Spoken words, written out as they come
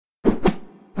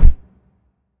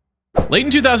Late in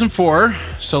 2004,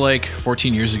 so like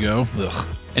 14 years ago,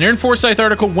 an Aaron Forsyth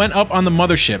article went up on the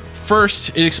mothership.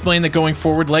 First, it explained that going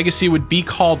forward, Legacy would be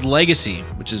called Legacy,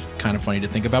 which is kind of funny to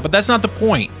think about, but that's not the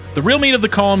point. The real meat of the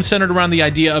column centered around the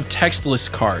idea of textless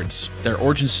cards, their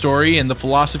origin story, and the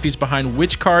philosophies behind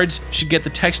which cards should get the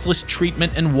textless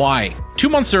treatment and why. 2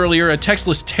 months earlier, a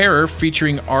textless Terror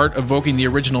featuring art evoking the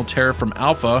original Terror from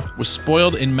Alpha was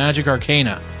spoiled in Magic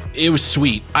Arcana. It was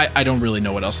sweet. I don't really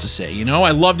know what else to say, you know?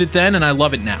 I loved it then and I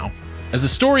love it now. As the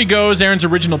story goes, Aaron's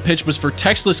original pitch was for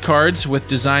textless cards with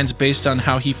designs based on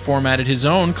how he formatted his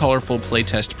own colorful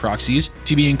playtest proxies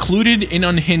to be included in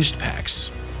Unhinged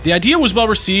packs. The idea was well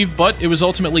received, but it was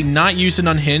ultimately not used in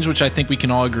Unhinged, which I think we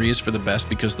can all agree is for the best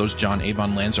because those John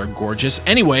Avon lands are gorgeous.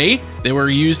 Anyway, they were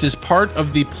used as part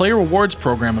of the Player Rewards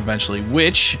program eventually,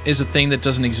 which is a thing that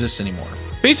doesn't exist anymore.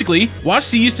 Basically,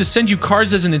 WotC used to send you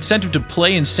cards as an incentive to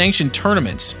play in sanctioned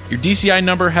tournaments. Your DCI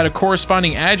number had a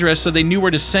corresponding address so they knew where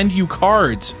to send you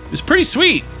cards. It was pretty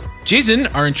sweet. Jason,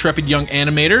 our intrepid young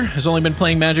animator, has only been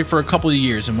playing Magic for a couple of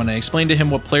years, and when I explained to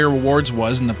him what Player Rewards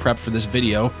was in the prep for this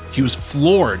video, he was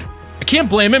floored. I can't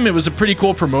blame him, it was a pretty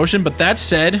cool promotion, but that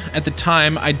said, at the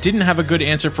time, I didn't have a good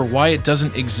answer for why it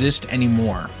doesn't exist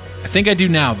anymore. I think I do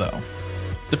now, though.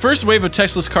 The first wave of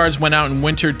textless cards went out in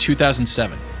winter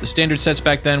 2007. The standard sets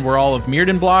back then were all of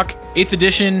Mirrodin Block, 8th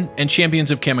edition, and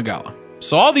Champions of Kamigawa.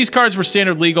 So all these cards were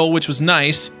standard legal, which was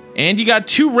nice, and you got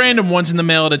 2 random ones in the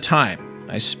mail at a time.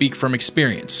 I speak from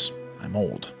experience. I'm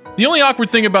old. The only awkward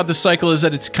thing about this cycle is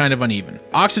that it's kind of uneven.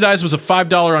 Oxidized was a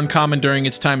 $5 uncommon during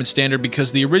its time at standard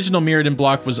because the original Mirrodin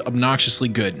Block was obnoxiously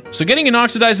good. So getting an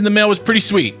Oxidized in the mail was pretty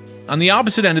sweet. On the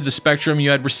opposite end of the spectrum, you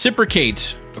had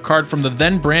Reciprocate, a card from the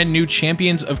then brand new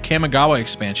Champions of Kamigawa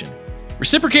expansion.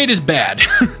 Reciprocate is bad.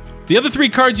 The other 3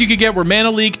 cards you could get were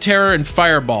Mana Leak, Terror, and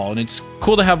Fireball, and it's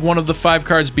cool to have one of the 5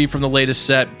 cards be from the latest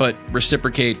set, but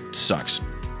Reciprocate sucks.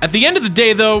 At the end of the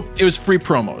day, though, it was free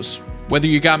promos. Whether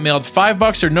you got mailed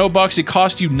 $5 or no bucks, it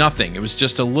cost you nothing. It was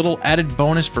just a little added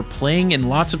bonus for playing in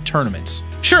lots of tournaments.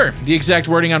 Sure, the exact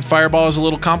wording on Fireball is a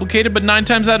little complicated, but 9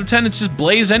 times out of 10 it's just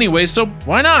Blaze anyway, so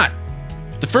why not?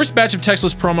 The first batch of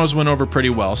textless promos went over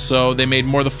pretty well, so they made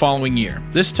more the following year.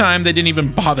 This time, they didn't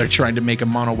even bother trying to make a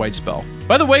mono-white spell.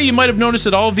 By the way, you might have noticed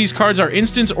that all of these cards are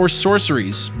instants or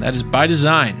sorceries. That is by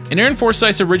design. In Aaron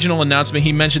Forsyth's original announcement,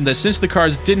 he mentioned that since the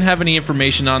cards didn't have any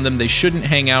information on them, they shouldn't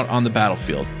hang out on the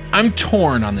battlefield. I'm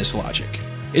torn on this logic.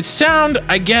 It's sound,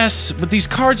 I guess, but these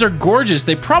cards are gorgeous.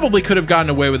 They probably could have gotten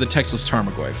away with a textless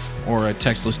Tarmogoyf, or a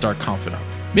textless Dark Confidant.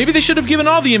 Maybe they should have given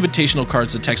all the invitational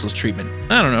cards the textless treatment.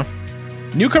 I don't know.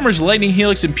 Newcomers Lightning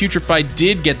Helix and Putrefy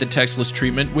did get the textless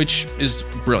treatment, which is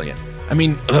brilliant. I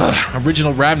mean,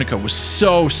 original Ravnica was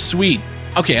so sweet.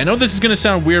 Okay, I know this is gonna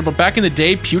sound weird, but back in the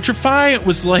day, Putrefy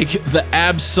was like the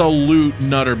absolute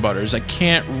nutter butters. I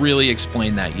can't really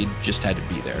explain that, you just had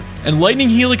to be there. And Lightning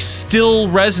Helix still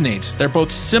resonates. They're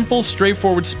both simple,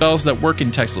 straightforward spells that work in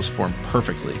textless form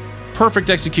perfectly. Perfect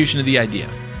execution of the idea.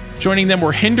 Joining them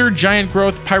were Hinder, Giant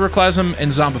Growth, Pyroclasm,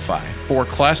 and Zombify, 4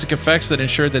 classic effects that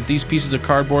ensured that these pieces of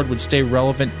cardboard would stay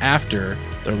relevant after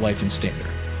their life in Standard.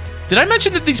 Did I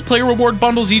mention that these Player Reward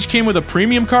bundles each came with a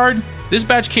premium card? This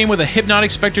batch came with a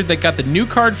Hypnotic Spectre that got the new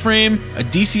card frame, a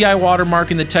DCI watermark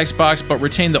in the text box, but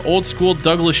retained the old school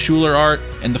Douglas Schuler art,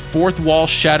 and the 4th wall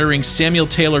shattering Samuel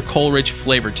Taylor Coleridge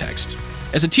flavor text.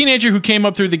 As a teenager who came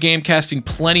up through the game casting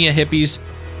plenty of hippies,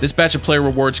 this batch of Player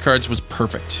Rewards cards was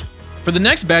perfect. For the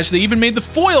next batch, they even made the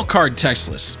foil card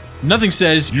textless. Nothing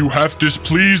says, "You have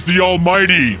displeased the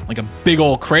Almighty," like a big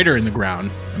old crater in the ground.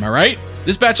 Am I right?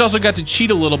 This batch also got to cheat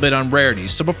a little bit on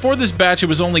rarities, so before this batch, it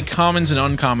was only commons and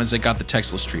uncommons that got the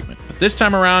textless treatment. But this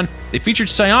time around, they featured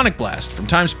Psionic Blast from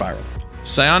Time Spiral.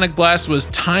 Psionic Blast was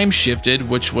time shifted,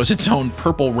 which was its own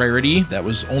purple rarity that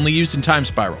was only used in Time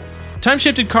Spiral.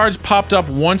 Time-shifted cards popped up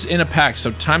once in a pack,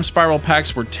 so Time Spiral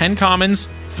packs were 10 commons,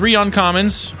 3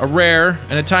 uncommons, a rare,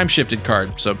 and a time-shifted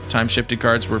card, so time-shifted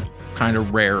cards were kind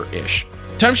of rare-ish.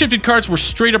 Time-shifted cards were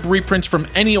straight-up reprints from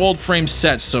any old frame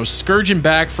sets, so scourging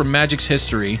back from Magic's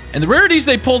history, and the rarities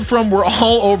they pulled from were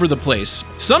all over the place.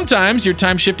 Sometimes your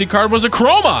time-shifted card was a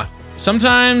Chroma!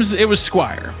 Sometimes it was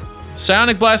Squire.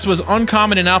 Psionic Blast was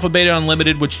uncommon in Alpha Beta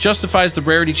Unlimited, which justifies the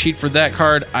rarity cheat for that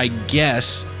card, I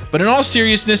guess. But in all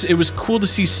seriousness, it was cool to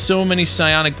see so many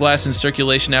Psionic Blasts in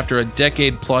circulation after a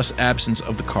decade-plus absence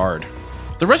of the card.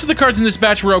 The rest of the cards in this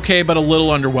batch were okay, but a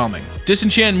little underwhelming.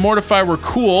 Disenchant and Mortify were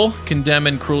cool, Condemn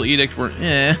and Cruel Edict were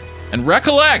eh, and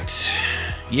Recollect,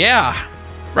 yeah.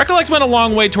 Recollect went a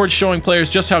long way towards showing players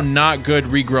just how not good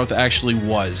Regrowth actually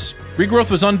was.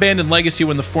 Regrowth was unbanned in Legacy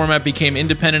when the format became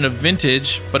independent of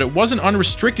Vintage, but it wasn't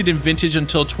unrestricted in Vintage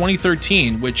until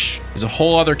 2013, which is a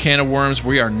whole other can of worms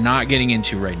we are not getting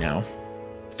into right now.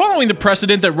 Following the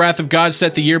precedent that Wrath of God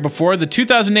set the year before, the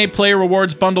 2008 Player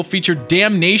Rewards bundle featured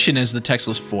Damnation as the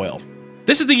Textless foil.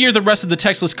 This is the year the rest of the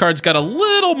Textless cards got a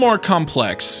little more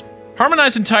complex.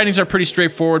 Harmonize and Tidings are pretty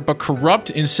straightforward, but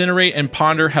Corrupt, Incinerate, and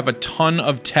Ponder have a ton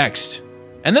of text.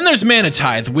 And then there's Mana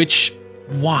Tithe, which...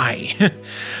 why?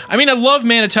 I mean, I love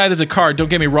Mana Tithe as a card, don't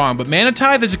get me wrong, but Mana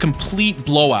Tithe is a complete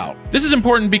blowout. This is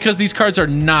important because these cards are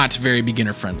not very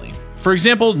beginner friendly. For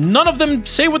example, none of them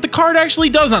say what the card actually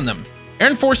does on them.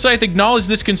 Aaron Forsythe acknowledged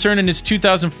this concern in his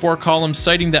 2004 column,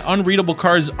 citing that unreadable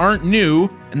cards aren't new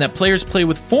and that players play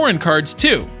with foreign cards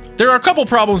too. There are a couple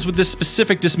problems with this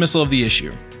specific dismissal of the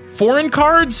issue. Foreign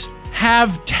cards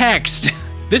have text.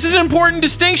 This is an important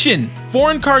distinction.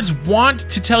 Foreign cards want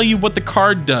to tell you what the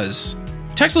card does.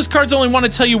 Textless cards only want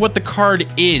to tell you what the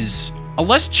card is. A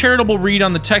less charitable read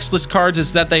on the textless cards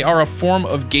is that they are a form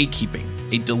of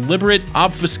gatekeeping, a deliberate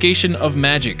obfuscation of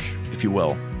magic, if you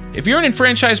will. If you're an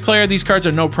enfranchised player, these cards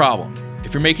are no problem.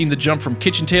 If you're making the jump from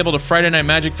Kitchen Table to Friday Night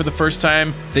Magic for the first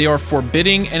time, they are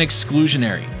forbidding and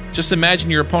exclusionary. Just imagine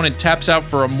your opponent taps out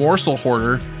for a Morsel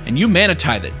Hoarder and you Mana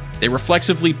Tithe it. They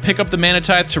reflexively pick up the Mana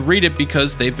Tithe to read it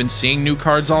because they've been seeing new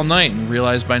cards all night and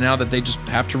realize by now that they just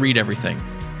have to read everything.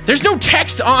 There's no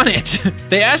text on it!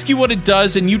 They ask you what it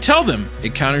does and you tell them.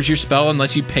 It counters your spell and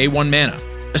lets you pay 1 mana.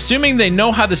 Assuming they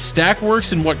know how the stack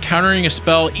works and what countering a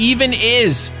spell even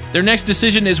is, their next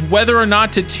decision is whether or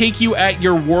not to take you at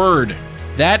your word.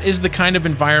 That is the kind of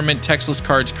environment textless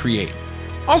cards create.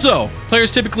 Also,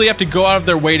 players typically have to go out of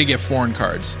their way to get foreign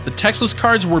cards. The textless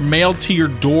cards were mailed to your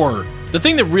door. The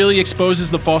thing that really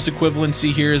exposes the false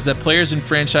equivalency here is that players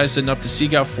enfranchised enough to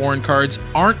seek out foreign cards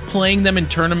aren't playing them in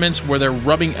tournaments where they're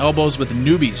rubbing elbows with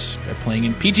newbies. They're playing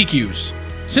in PTQs.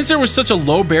 Since there was such a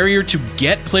low barrier to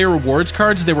get player rewards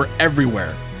cards, they were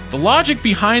everywhere. The logic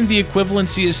behind the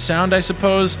equivalency is sound, I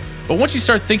suppose, but once you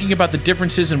start thinking about the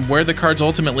differences and where the cards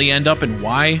ultimately end up and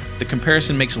why, the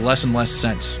comparison makes less and less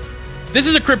sense. This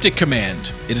is a Cryptic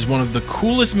Command. It is one of the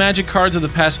coolest Magic cards of the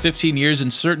past 15 years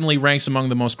and certainly ranks among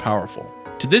the most powerful.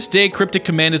 To this day, Cryptic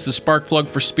Command is the spark plug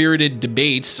for spirited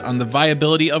debates on the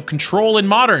viability of Control in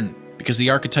Modern, because the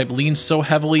archetype leans so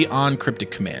heavily on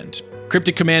Cryptic Command.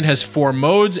 Cryptic Command has 4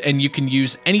 modes, and you can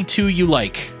use any 2 you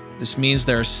like. This means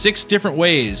there are 6 different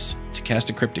ways to cast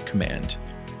a Cryptic Command.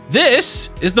 This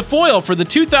is the foil for the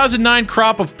 2009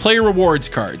 crop of player rewards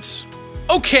cards.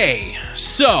 Okay,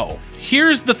 so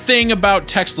here's the thing about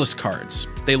textless cards.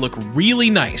 They look really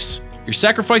nice. You're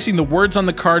sacrificing the words on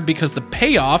the card because the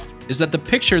payoff is that the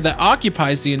picture that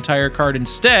occupies the entire card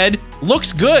instead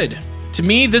looks good. To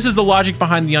me, this is the logic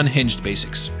behind the unhinged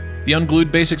basics. The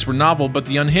unglued basics were novel, but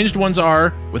the unhinged ones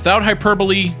are, without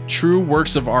hyperbole, true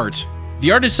works of art.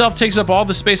 The art itself takes up all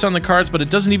the space on the cards, but it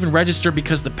doesn't even register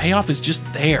because the payoff is just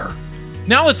there.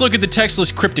 Now let's look at the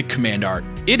textless Cryptic Command art.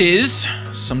 It is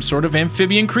some sort of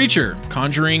amphibian creature,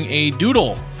 conjuring a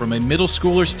doodle from a middle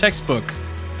schooler's textbook.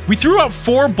 We threw out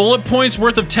 4 bullet points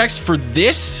worth of text for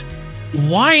this?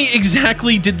 Why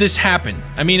exactly did this happen?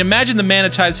 I mean, imagine the Mana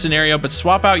Tithe scenario, but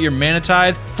swap out your Mana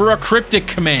Tithe for a Cryptic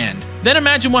Command. Then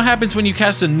imagine what happens when you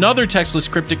cast another textless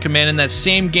Cryptic Command in that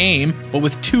same game, but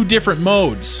with 2 different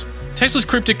modes. Textless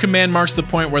Cryptic Command marks the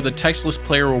point where the textless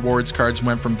player rewards cards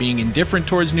went from being indifferent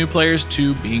towards new players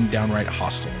to being downright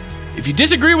hostile. If you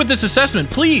disagree with this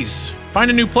assessment, please find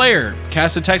a new player,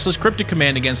 cast a textless Cryptic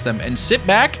Command against them, and sit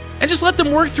back and just let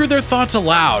them work through their thoughts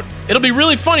aloud. It'll be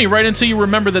really funny right until you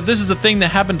remember that this is a thing that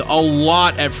happened a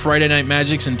lot at Friday Night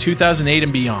Magics in 2008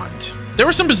 and beyond. There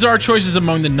were some bizarre choices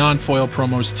among the non-foil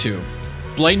promos too.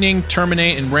 Blightning,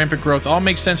 Terminate, and Rampant Growth all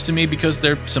make sense to me because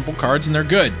they're simple cards and they're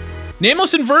good.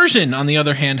 Nameless Inversion, on the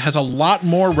other hand, has a lot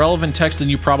more relevant text than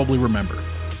you probably remember.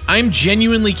 I'm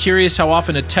genuinely curious how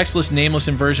often a textless Nameless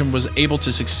Inversion was able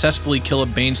to successfully kill a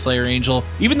Baneslayer Angel,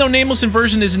 even though Nameless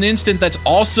Inversion is an instant that's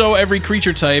also every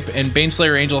creature type, and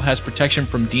Baneslayer Angel has protection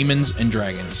from demons and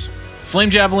dragons. Flame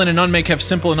Javelin and Unmake have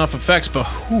simple enough effects, but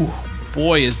whew,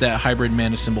 boy is that hybrid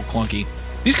mana symbol clunky.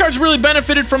 These cards really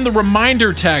benefited from the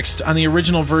reminder text on the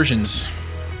original versions.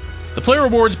 The player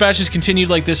rewards batches continued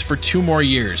like this for 2 more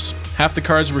years. Half the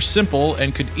cards were simple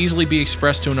and could easily be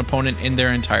expressed to an opponent in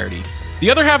their entirety. The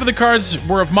other half of the cards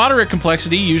were of moderate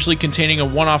complexity, usually containing a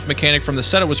one-off mechanic from the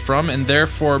set it was from, and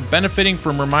therefore benefiting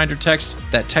from reminder text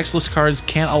that textless cards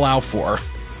can't allow for.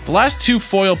 The last 2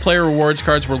 foil player rewards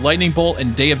cards were Lightning Bolt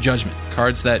and Day of Judgment,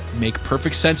 cards that make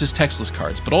perfect sense as textless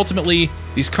cards, but ultimately,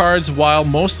 these cards, while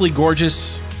mostly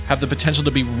gorgeous, have the potential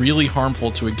to be really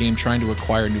harmful to a game trying to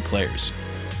acquire new players.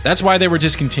 That's why they were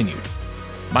discontinued.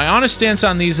 My honest stance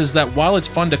on these is that while it's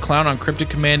fun to clown on Cryptic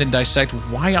Command and dissect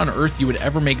why on earth you would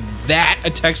ever make that a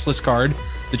textless card,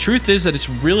 the truth is that it's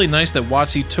really nice that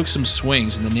WotC took some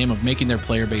swings in the name of making their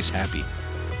player base happy.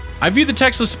 I view the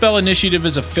Textless Spell initiative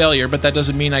as a failure, but that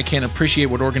doesn't mean I can't appreciate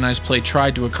what Organized Play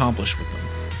tried to accomplish with them.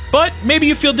 But maybe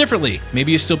you feel differently.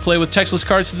 Maybe you still play with textless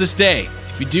cards to this day.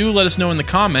 If you do, let us know in the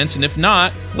comments, and if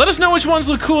not, let us know which ones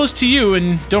look coolest to you,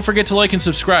 and don't forget to like and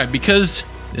subscribe, because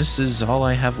this is all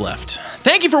I have left.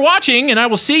 Thank you for watching, and I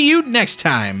will see you next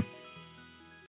time.